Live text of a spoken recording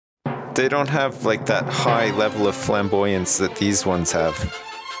they don't have like that high level of flamboyance that these ones have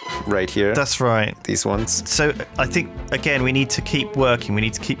right here. That's right. These ones. So I think, again, we need to keep working. We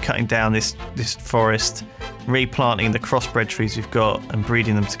need to keep cutting down this forest, replanting the crossbred trees we've got and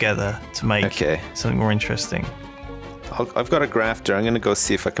breeding them together to make something more interesting. I've got a grafter. I'm going to go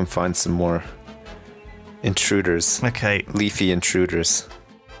see if I can find some more intruders. Okay. Leafy intruders.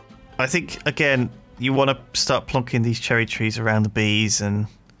 I think, again, you want to start plonking these cherry trees around the bees and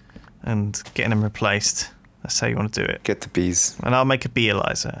getting them replaced. That's how you want to do it. Get the bees. And I'll make a bee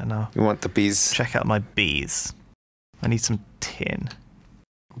Eliza, and I'll... You want the bees? Check out my bees. I need some tin.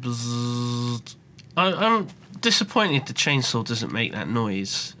 Bzzzt. I'm disappointed the chainsaw doesn't make that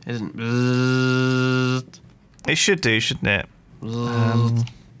noise. It isn't. It should do, shouldn't it?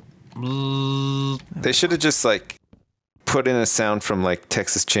 They should have just like put in a sound from like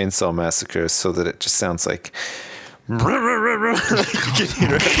Texas Chainsaw Massacre so that it just sounds like you can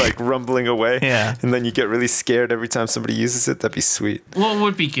hear it like rumbling away. Yeah. And then you get really scared every time somebody uses it. That'd be sweet. What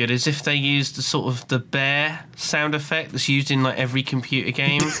would be good is if they used the sort of the bear sound effect that's used in like every computer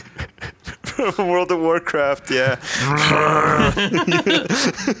game. World of Warcraft, yeah.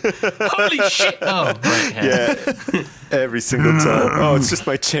 Holy shit! Oh, right. Yeah. Every single time. Oh, it's just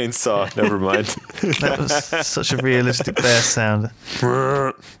my chainsaw. Never mind. That was such a realistic bear sound.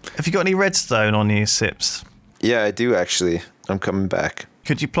 Have you got any redstone on you, Sips? Yeah, I do actually. I'm coming back.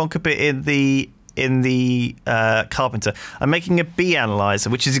 Could you plonk a bit in the carpenter? I'm making a bee analyzer,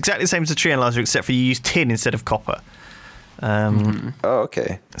 which is exactly the same as a tree analyzer, except for you use tin instead of copper. Oh,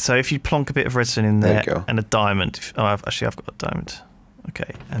 okay. So if you plonk a bit of redstone in there, you go. and a diamond. I've got a diamond.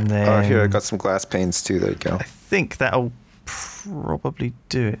 Okay, and then... Oh, here, I got some glass panes too. There you go. I think that'll probably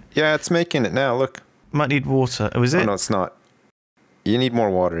do it. Yeah, it's making it now. Look. Might need water. Oh, is it? Oh, no, it's not. You need more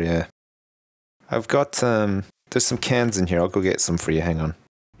water, yeah. I've got, there's some cans in here. I'll go get some for you. Hang on.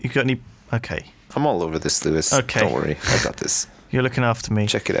 You got any... Okay. I'm all over this, Lewis. Okay. Don't worry. I got this. You're looking after me.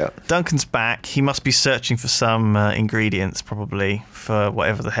 Check it out. Duncan's back. He must be searching for some ingredients, probably, for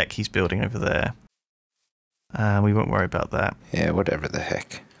whatever the heck he's building over there. We won't worry about that. Yeah, whatever the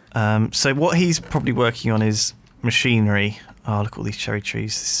heck. So what he's probably working on is machinery. Oh, look at all these cherry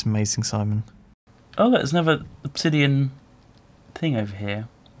trees. This is amazing, Simon. Oh, there's another obsidian thing over here.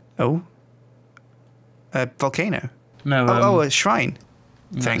 Oh? A volcano? No. A shrine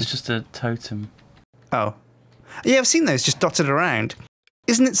thing. It's just a totem. Oh. Yeah, I've seen those just dotted around.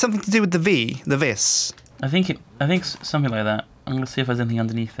 Isn't it something to do with the vis? I think something like that. I'm going to see if there's anything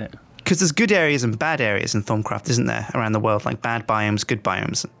underneath it. Because there's good areas and bad areas in Thorncraft, isn't there, around the world? Like bad biomes, good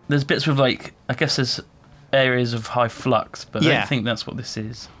biomes. There's bits with like, I guess there's areas of high flux, but I don't think that's what this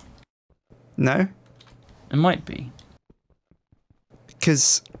is. No? It might be.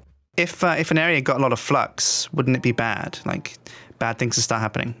 Because if an area got a lot of flux, wouldn't it be bad? Like, bad things to start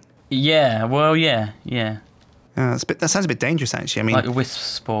happening? Yeah, well, yeah. That sounds a bit dangerous, actually. I mean, like a wisp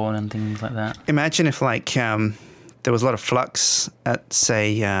spawn and things like that. Imagine if, like, there was a lot of flux at,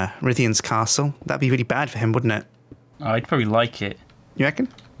 say, Rithian's castle. That'd be really bad for him, wouldn't it? Oh, I'd probably like it. You reckon?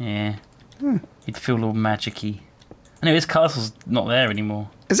 Yeah. He'd feel all magic-y. Anyway, his castle's not there anymore.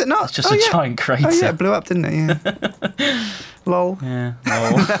 Is it not? It's just a giant crater. Oh, yeah, it blew up, didn't it? Yeah. Lol. Yeah,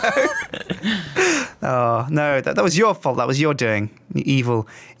 lol. Oh, no, that was your fault. That was your doing. You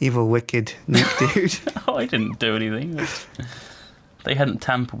evil, wicked nuke dude. Oh, I didn't do anything. If they hadn't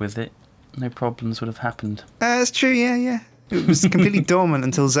tampered with it, no problems would have happened. That's true, yeah. It was completely dormant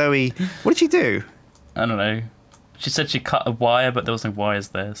until Zoe... What did she do? I don't know. She said she cut a wire, but there was no wires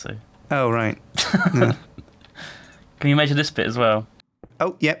there, so... Oh, right. Yeah. Can you measure this bit as well?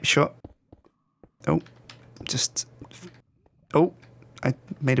 Oh, yep, sure. Oh, just... Oh, I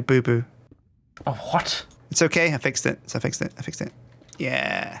made a boo-boo. Oh, what? It's okay, I fixed it.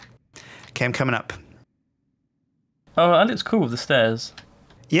 Yeah. Okay, I'm coming up. Oh, that looks cool with the stairs.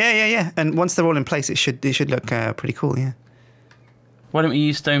 Yeah. And once they're all in place, it should look pretty cool, yeah. Why don't we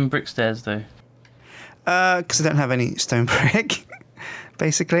use stone brick stairs, though? Because I don't have any stone brick,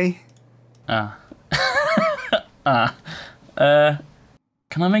 basically. Can I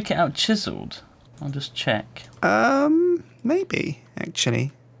make it out chiseled? I'll just check. Maybe,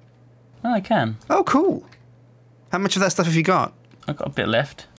 actually. Oh, I can. Oh, cool. How much of that stuff have you got? I've got a bit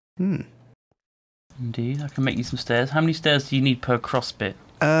left. Indeed, I can make you some stairs. How many stairs do you need per cross bit?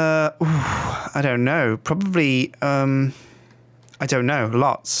 I don't know. Probably, I don't know.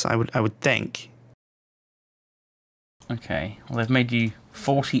 Lots, I would think. Okay, well, they've made you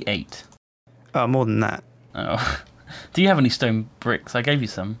 48. Oh, more than that. Oh. Do you have any stone bricks? I gave you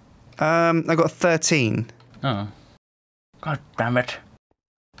some. I got 13. Oh. God damn it.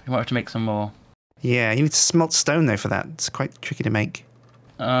 You might have to make some more. Yeah, you need to smelt stone, though, for that. It's quite tricky to make.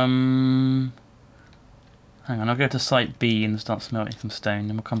 Hang on, I'll go to site B and start smelting some stone,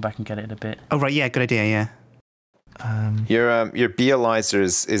 and we'll come back and get it in a bit. Oh right, yeah, good idea. Yeah. Your Bealyzer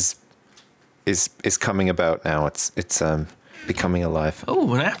is coming about now. It's becoming alive.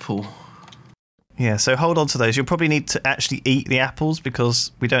 Oh, an apple. Yeah, so hold on to those. You'll probably need to actually eat the apples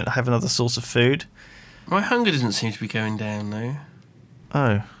because we don't have another source of food. My hunger doesn't seem to be going down though.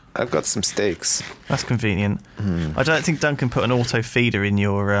 Oh. I've got some steaks. That's convenient. I don't think Duncan put an auto feeder in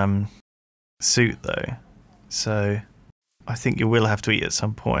your suit though, so I think you will have to eat at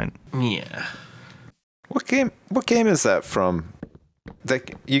some point. Yeah. What game is that from?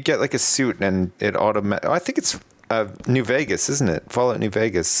 Like you get like a suit and it I think it's New Vegas, isn't it? Fallout New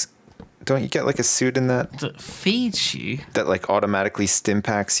Vegas. Don't you get like a suit in that? That feeds you? That like automatically stim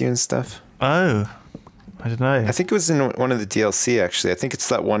packs you and stuff? Oh. I don't know. I think it was in one of the DLC actually. I think it's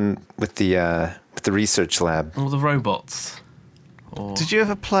that one with the research lab. Or the robots. Or... Did you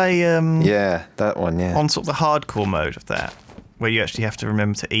ever play yeah, that one, yeah. on sort of the hardcore mode of that? Where you actually have to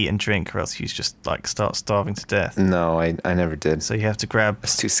remember to eat and drink or else you just like start starving to death. No, I never did. So you have to grab I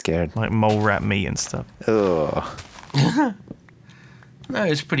was too scared. like mole rat meat and stuff. Oh. No,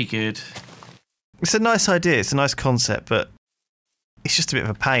 it's pretty good. It's a nice idea, it's a nice concept, but it's just a bit of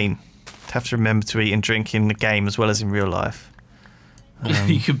a pain to have to remember to eat and drink in the game as well as in real life.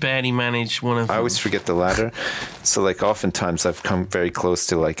 You could barely manage one of them. I always forget the ladder. So like oftentimes I've come very close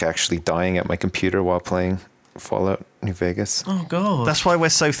to like actually dying at my computer while playing Fallout New Vegas. Oh god. That's why we're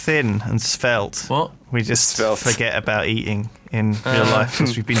so thin and svelte. What? We just Svelte. forget about eating in real life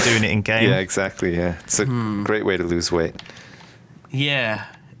because we've been doing it in game. Yeah, exactly, yeah. It's a great way to lose weight. Yeah.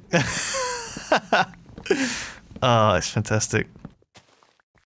 Oh, it's fantastic.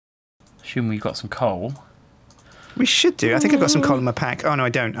 Assume we've got some coal. We should do. I think I've got some coal in my pack. Oh no, I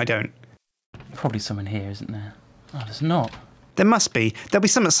don't. Probably some in here, isn't there? Oh, there's not. There must be. There'll be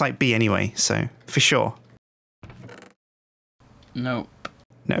some at site B anyway, so for sure. Nope.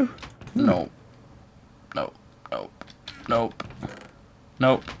 No? Nope. Nope. Nope. Nope.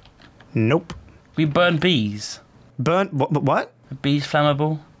 Nope. Nope. We burn bees. Burn what? Are bees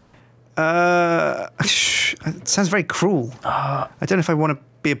flammable? It sounds very cruel. I don't know if I want to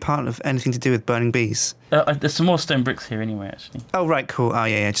be a part of anything to do with burning bees. There's some more stone bricks here anyway, actually. Oh right, cool. Oh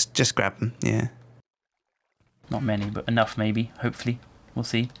yeah, just grab them. Yeah. Not many, but enough maybe. Hopefully, we'll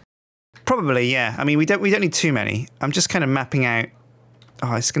see. Probably, yeah. I mean, we don't need too many. I'm just kind of mapping out.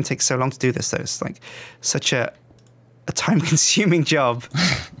 Oh, it's going to take so long to do this though. It's like such a time-consuming job.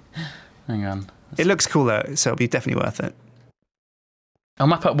 Hang on. It looks cool though, so it'll be definitely worth it. I'll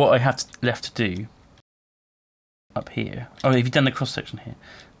map out what I have left to do. Up here. Oh, have you done the cross section here?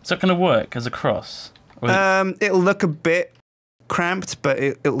 Is that going to work as a cross? It'll look a bit cramped, but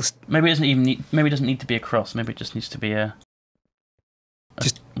it'll. Maybe it doesn't even need. Maybe it doesn't need to be a cross. Maybe it just needs to be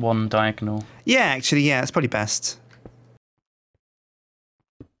just one diagonal. Yeah, actually, yeah, it's probably best.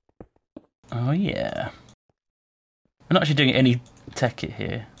 Oh yeah. We're not actually doing any Tekkit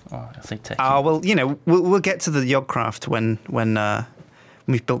here. Oh, I say Tekkit. Oh well, you know, we'll get to the Yogscast when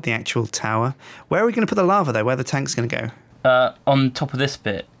we've built the actual tower. Where are we going to put the lava though? Where the tank's going to go? On top of this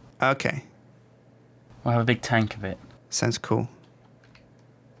bit. Okay. We'll have a big tank of it. Sounds cool.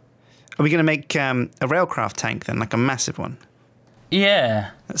 Are we going to make a railcraft tank then, like a massive one?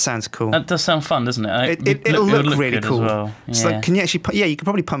 Yeah. That sounds cool. That does sound fun, doesn't it? It'll look really cool. As well. Yeah. So like, can you actually? You can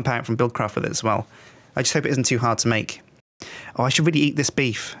probably pump out from Buildcraft with it as well. I just hope it isn't too hard to make. Oh, I should really eat this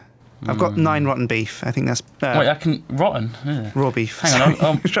beef. I've got 9 rotten beef. I think that's. Wait, I can rotten. Ugh. Raw beef. Hang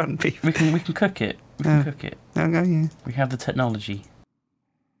on, rotten beef. We can cook it. We can cook it. Okay, yeah. We have the technology.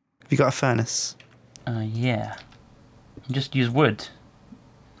 Have you got a furnace? Yeah. Just use wood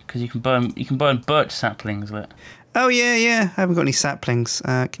because you can burn birch saplings with it. Oh yeah. I haven't got any saplings.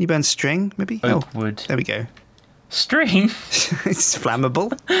 Can you burn string? Maybe. Oak wood. There we go. String. It's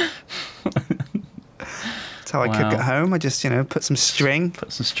flammable. That's how I cook at home. I just put some string.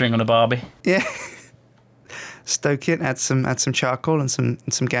 Put some string on a barbie. Yeah. Stoke it. Add some charcoal and some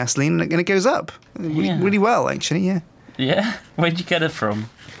gasoline, and it goes up really well. Actually, yeah. Yeah. Where'd you get it from?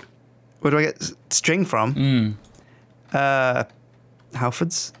 Where do I get string from?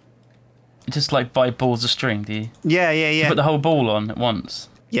 Halfords. Just like buy balls of string, do you? Yeah. You put the whole ball on at once.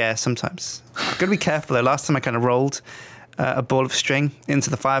 Yeah, sometimes. Got to be careful though. Last time I kind of rolled a ball of string into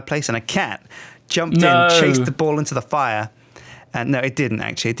the fireplace, and a cat jumped in, chased the ball into the fire. And no, it didn't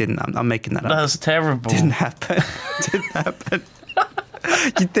actually. It didn't. I'm making that up. That's terrible. Didn't happen. Didn't happen.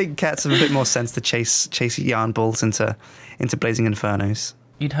 You'd think cats have a bit more sense to chase yarn balls into blazing infernos.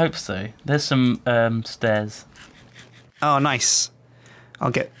 You'd hope so. There's some stairs. Oh, nice.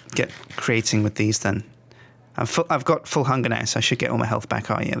 I'll get creating with these then. I've got full hunger now, so I should get all my health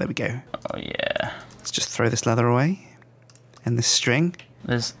back. Oh, yeah, there we go. Oh, yeah. Let's just throw this leather away. And this string.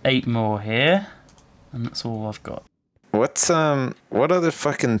 There's 8 more here. And that's all I've got. What other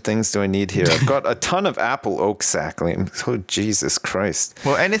fucking things do I need here? I've got a ton of apple oak sapling. Oh, Jesus Christ.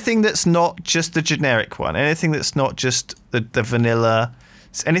 Well, anything that's not just the generic one, anything that's not just the vanilla,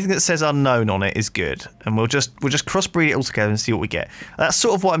 anything that says unknown on it is good. And we'll just crossbreed it all together and see what we get. That's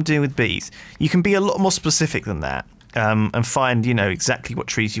sort of what I'm doing with bees. You can be a lot more specific than that. And find, exactly what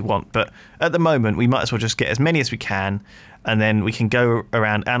trees you want. But at the moment, we might as well just get as many as we can, and then we can go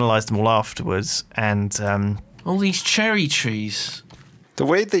around, analyse them all afterwards, and... all these cherry trees. The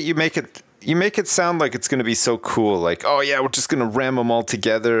way that you make it sound like it's going to be so cool. Like, oh yeah, we're just going to ram them all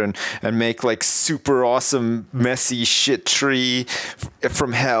together and make like super awesome, messy shit tree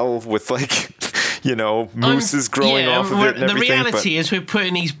from hell with like... mooses growing off of it and everything. The reality is we're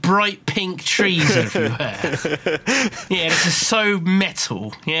putting these bright pink trees everywhere. Yeah, this is so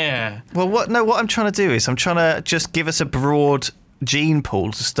metal. Yeah. Well, what I'm trying to do is I'm trying to just give us a broad gene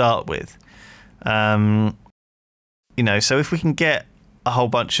pool to start with. So if we can get a whole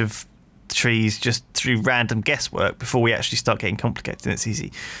bunch of trees just through random guesswork before we actually start getting complicated, then it's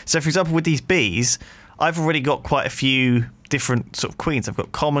easy. So, for example, with these bees, I've already got quite a few different sort of queens. I've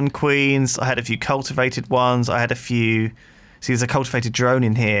got common queens. I had a few cultivated ones. I had a few... See, there's a cultivated drone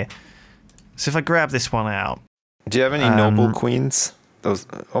in here. So if I grab this one out... Do you have any noble queens? Those...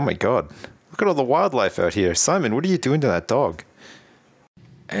 Oh my god. Look at all the wildlife out here. Simon, what are you doing to that dog?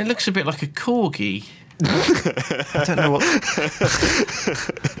 It looks a bit like a corgi. I don't know what...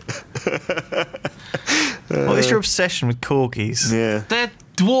 What is your obsession with corgis? Yeah. They're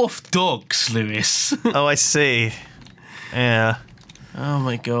dwarf dogs, Lewis. Oh, I see. Yeah. Oh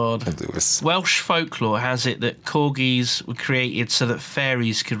my god. Lewis. Welsh folklore has it that corgis were created so that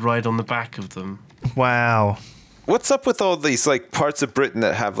fairies could ride on the back of them. Wow. What's up with all these like parts of Britain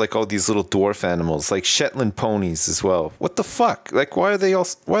that have like all these little dwarf animals, like Shetland ponies as well? What the fuck? Like, why are they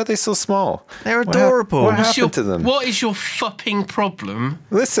so small? They're adorable. What happened to them? What is your fucking problem?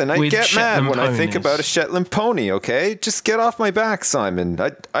 Listen, I get Shetland mad when ponies? I think about a Shetland pony. Okay, just get off my back, Simon.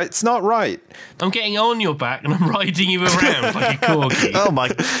 It's not right. I'm getting on your back and I'm riding you around like a corgi. Oh my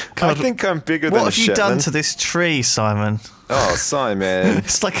god! I think I'm bigger than a What have you done Shetland. to this tree, Simon? Oh, Simon.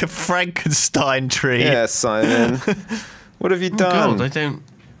 It's like a Frankenstein tree. Yeah, Simon. What have you done? God, I don't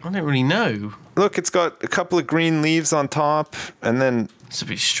really know. Look, it's got a couple of green leaves on top, and then... It's a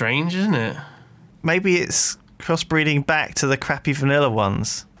bit strange, isn't it? Maybe it's crossbreeding back to the crappy vanilla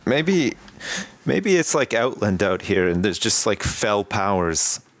ones. Maybe it's like Outland out here, and there's just like fell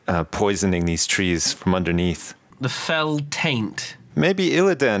powers poisoning these trees from underneath. The fell taint. Maybe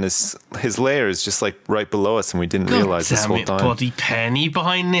Illidan his lair is just like right below us, and we didn't realize this whole time. Body pen, you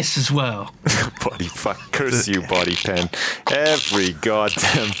behind this as well. Body fuck, curse you, body pen. Every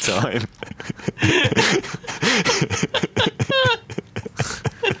goddamn time.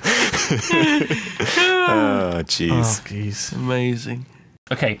 Oh, jeez. Oh, jeez. Amazing.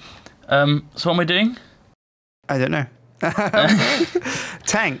 Okay, so what am I doing? I don't know.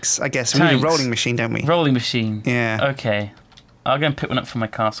 Tanks, I guess. We Tanks. need a rolling machine, don't we? Rolling machine. Yeah. Okay. I'll go and pick one up for my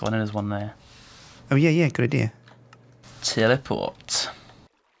castle. I know there's one there. Oh, yeah, good idea. Teleport.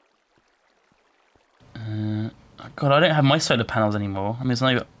 God, I don't have my solar panels anymore. I mean,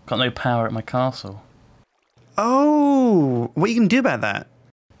 got no power at my castle. Oh, what are you going to do about that?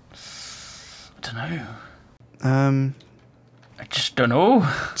 I don't know. I just don't know.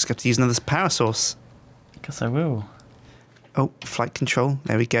 Just got to use another power source. I guess I will. Oh, flight control.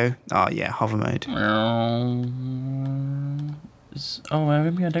 There we go. Oh, yeah, hover mode.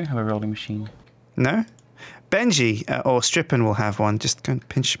 Maybe I don't have a rolling machine. No? Benji or Strippin will have one. Just go and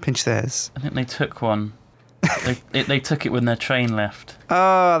pinch theirs. I think they took one. they took it when their train left.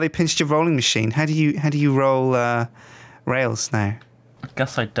 Oh, they pinched your rolling machine. How do you roll rails now? I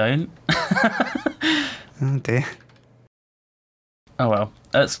guess I don't. Oh dear. Oh well.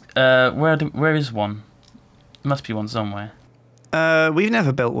 That's where is one? There must be one somewhere. We've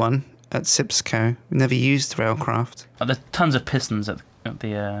never built one at Sipsco. We've never used railcraft. Oh, there's tons of pistons at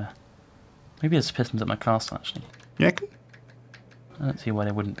the. Maybe there's pistons at my castle actually. You reckon? I don't see why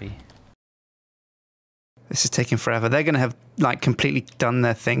there wouldn't be. This is taking forever. They're going to have like completely done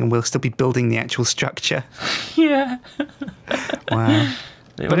their thing, and we'll still be building the actual structure. Yeah. Wow.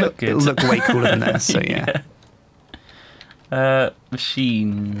 But it'll look way cooler than that. So yeah.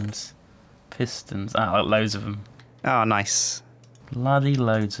 Machines, pistons. Like loads of them. Oh, nice. Bloody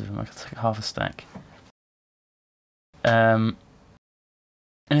loads of them. I could take half a stack. Anything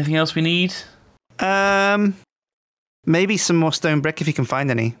else we need? Maybe some more stone brick if you can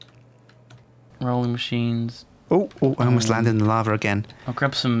find any. Rolling machines. Oh, I almost landed in the lava again. I'll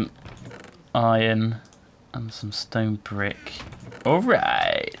grab some iron and some stone brick. All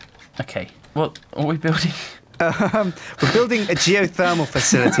right. Okay. What are we building? We're building a geothermal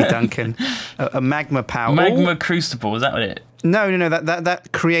facility, Duncan. A magma power. Magma crucible. Is that what it? No.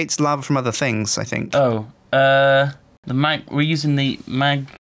 That creates lava from other things, I think. Oh. We're using the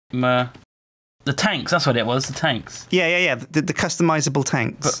magma. The tanks. That's what it was. The tanks. Yeah. The customizable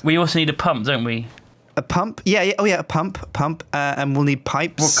tanks. But we also need a pump, don't we? A pump? Yeah. Oh, yeah. A pump. And we'll need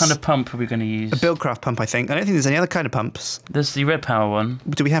pipes. What kind of pump are we going to use? A Buildcraft pump, I think. I don't think there's any other kind of pumps. There's the red power one.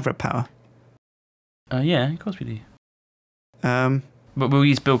 Do we have red power? Yeah, of course we do. But we'll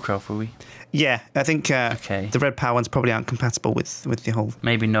use Buildcraft, will we? Yeah, I think okay. The red power ones probably aren't compatible with the whole.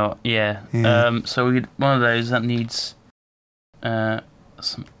 Maybe not. Yeah. So we one of those that needs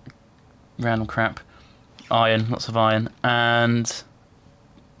some random crap, iron, lots of iron, and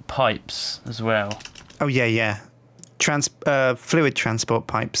pipes as well. Oh yeah. Fluid transport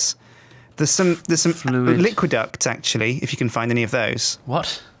pipes. There's some Fluid. liquiducts actually, if you can find any of those.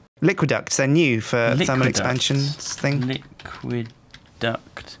 What? Liquiducts, they're new for thermal expansions thing.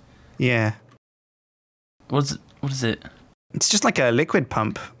 Liquiduct. Yeah. What is it? It's just like a liquid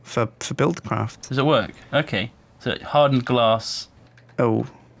pump for Buildcraft. Does it work? Okay. So hardened glass. Oh.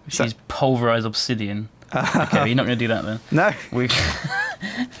 Which is pulverized obsidian. Okay, you're not going to do that then. No.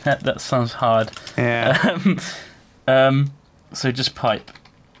 That sounds hard. Yeah. So just pipe,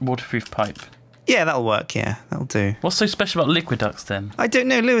 waterproof pipe. Yeah, that'll work. Yeah, that'll do. What's so special about liquiducts then? I don't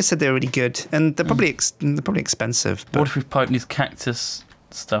know. Lewis said they're really good, and they're probably expensive. But... Waterproof pipe needs cactus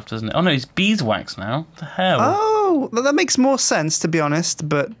stuff, doesn't it? Oh no, it's beeswax now. What the hell? Oh, that makes more sense to be honest,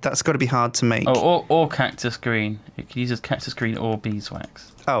 but that's got to be hard to make. Oh, or cactus green. It can use cactus green or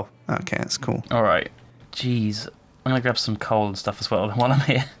beeswax. Oh, okay, that's cool. All right. Jeez, I'm gonna grab some coal and stuff as well while I'm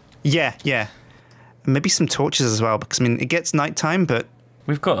here. Yeah. Maybe some torches as well, because I mean it gets nighttime, but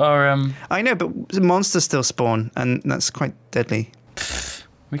we've got our I know, but monsters still spawn, and that's quite deadly.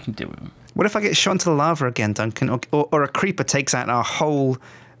 We can deal with them. What if I get shot into the lava again, Duncan, or a creeper takes out our whole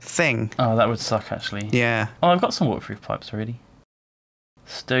thing? Oh, that would suck actually. Yeah. Oh, I've got some waterproof pipes already.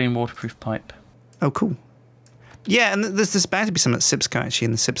 Stone waterproof pipe. Oh, cool. Yeah, and there's bound to be some at Sipsco actually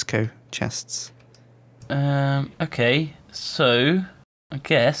in the Sipsco chests. Okay, so I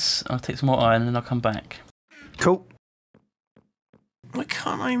guess I'll take some more iron and I'll come back. Cool. Why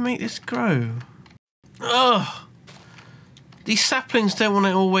can't I make this grow? Ugh! These saplings don't want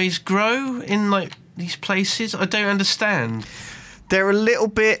to always grow in like these places. I don't understand. They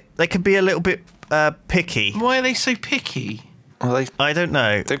can be a little bit picky. Why are they so picky? Well, I don't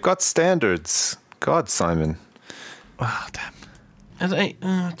know. They've got standards. God, Simon. Oh, damn.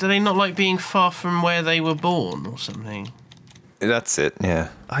 Do they not like being far from where they were born or something? That's it, yeah.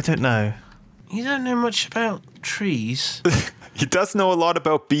 I don't know. You don't know much about trees. He does know a lot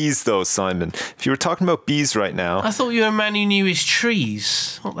about bees, though, Simon. If you were talking about bees right now... I thought you were a man who knew his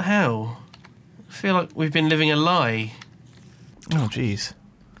trees. What the hell? I feel like we've been living a lie. Oh, jeez.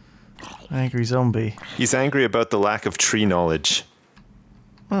 Angry zombie. He's angry about the lack of tree knowledge.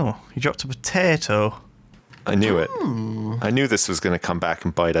 Oh, he dropped a potato. I knew it. I knew this was going to come back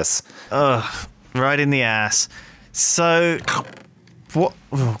and bite us. Ugh, right in the ass. So, what?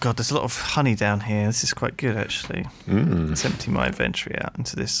 Oh god, there's a lot of honey down here. This is quite good, actually. Let's empty my inventory out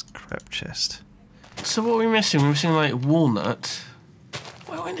into this crap chest. So what are we missing? We're missing like walnut.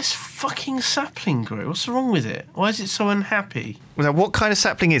 Why won't this fucking sapling grow? What's wrong with it? Why is it so unhappy? Now, what kind of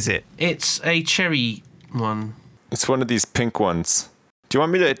sapling is it? It's a cherry one. It's one of these pink ones. Do you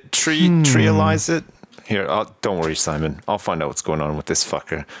want me to treealize it? Here, don't worry, Simon. I'll find out what's going on with this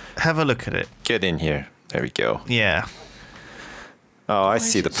fucker. Have a look at it. Get in here. There we go. Yeah. Oh, I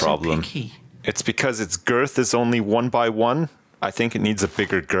see the problem. So it's because its girth is only 1 by 1. I think it needs a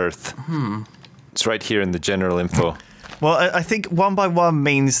bigger girth. It's right here in the general info. Well, I think 1 by 1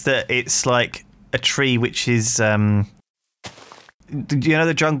 means that it's like a tree which is... you know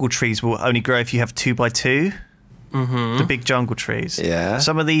the jungle trees will only grow if you have 2 by 2? The big jungle trees. Yeah.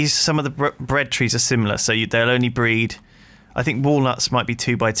 Some of the bread trees are similar, so they'll only breed. I think walnuts might be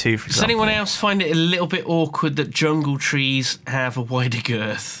 2 by 2, for example. Does anyone else find it a little bit awkward that jungle trees have a wider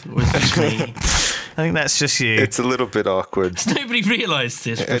girth? Or is this me? I think that's just you. It's a little bit awkward. Has nobody realised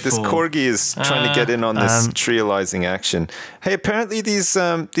this before? This Corgi is trying to get in on this treealizing action. Hey, apparently these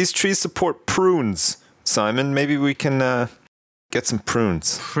trees support prunes, Simon. Maybe we can... get some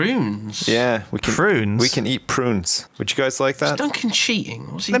prunes. Prunes? Yeah, we can. Prunes? We can eat prunes. Would you guys like that? Is Duncan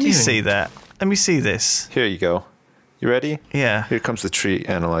cheating? What's he Let doing? me see that. Let me see this. Here you go. You ready? Yeah. Here comes the tree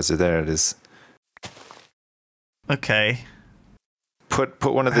analyzer. There it is. Okay.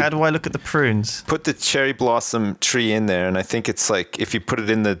 put one of the. How do I look at the prunes? Put the cherry blossom tree in there, and I think it's like if you put it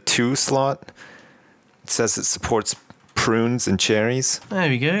in the 2 slot, it says it supports prunes and cherries. There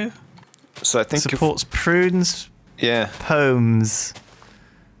we go. So I think Supports prunes, yeah. pomes,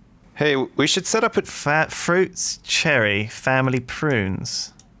 Hey, we should set up a. fruits, cherry, family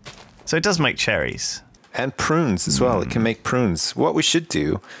prunes. So it does make cherries. And prunes as well. It can make prunes. What we should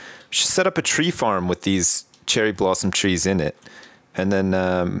do, we should set up a tree farm with these cherry blossom trees in it, and then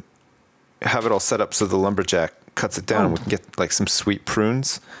have it all set up so the lumberjack cuts it down. We can get like some sweet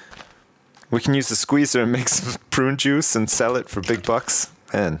prunes. We can use the squeezer and make some prune juice and sell it for big bucks.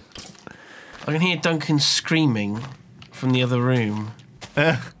 Man. I can hear Duncan screaming from the other room.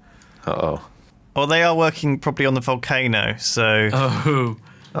 Uh-oh. Well, they are working probably on the volcano, so...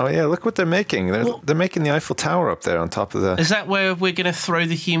 Oh, yeah, look what they're making. They're making the Eiffel Tower up there on top of the... Is that where we're going to throw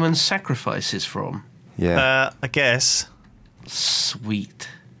the human sacrifices from? Yeah. I guess. Sweet.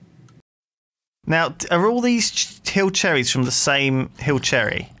 Now, are all these hill cherries from the same hill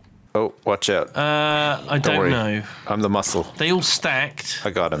cherry? Oh, watch out. I don't worry. know. I'm the muscle. They all stacked.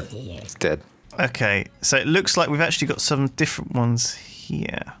 I got him. He's dead. Okay, so it looks like we've actually got some different ones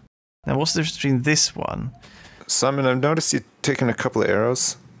here. Now, what's the difference between this one? Simon, I've noticed you taking a couple of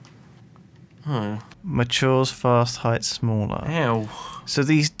arrows. Oh. Matures fast, height smaller. Ow. So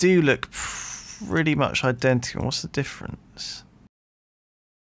these do look pretty much identical. What's the difference?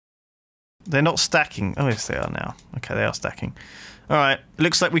 They're not stacking. Oh, yes, they are now. Okay, they are stacking. All right,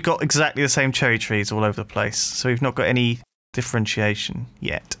 looks like we've got exactly the same cherry trees all over the place. So we've not got any differentiation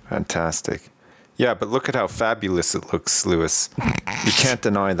yet. Fantastic. Yeah, but look at how fabulous it looks, Lewis. You can't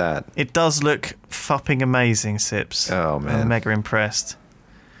deny that. It does look fucking amazing, Sips. Oh, man. I'm mega impressed.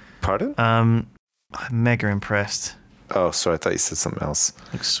 Pardon? I'm mega impressed. Oh, sorry, I thought you said something else.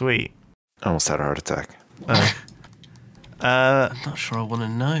 Looks sweet. I almost had a heart attack. Oh. I'm not sure I want to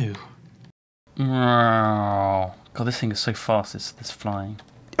know. God, this thing is so fast. This flying.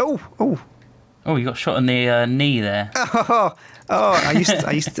 Oh. Oh, you got shot in the knee there. I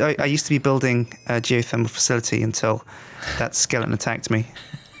used to be building a geothermal facility until that skeleton attacked me.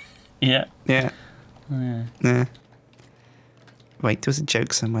 Yeah. Yeah. Yeah. Wait, there was a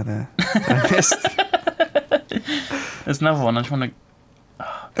joke somewhere there. I missed. There's another one. I just want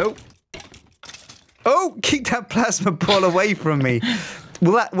to. Oh! Keep that plasma ball away from me.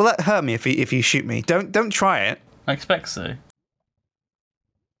 Will that hurt me if you shoot me? Don't try it. I expect so.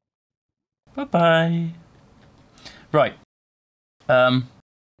 Bye-bye. Right. I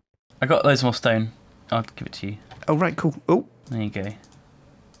got loads more stone. I'll give it to you. Oh, right, cool. Oh. There you go.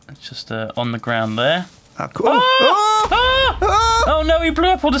 It's just on the ground there. Ah, cool. Oh no, he blew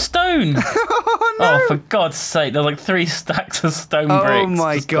up all the stone. Oh, no. Oh, for God's sake, there's like 3 stacks of stone bricks. Oh,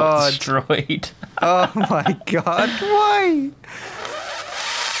 my just got God. destroyed. Oh, my God. Why?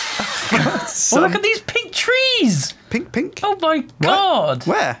 Oh, look at these pink trees. Pink? Oh, my God.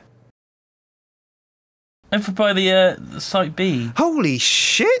 Where? Over by the site B. Holy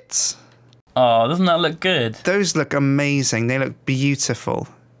shit! Oh, doesn't that look good? Those look amazing. They look beautiful.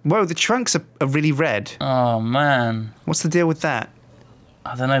 Whoa, the trunks are really red. Oh, man. What's the deal with that?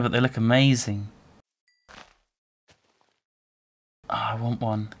 I don't know, but they look amazing. Oh, I want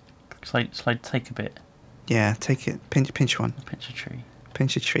one. Shall I take a bit? Yeah, take it. Pinch one. Pinch a tree.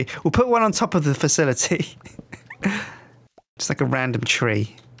 Pinch a tree. We'll put one on top of the facility. Just like a random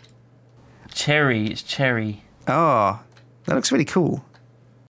tree. Cherry. It's cherry. Oh, that looks really cool.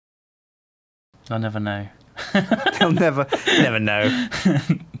 I'll never know. They'll never know.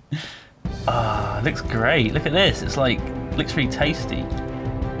 Ah, it looks great. Look at this. It's like, looks really tasty.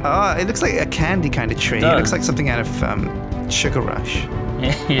 It looks like a candy kind of tree. It looks like something out of Sugar Rush.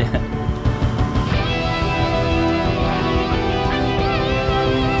 Yeah.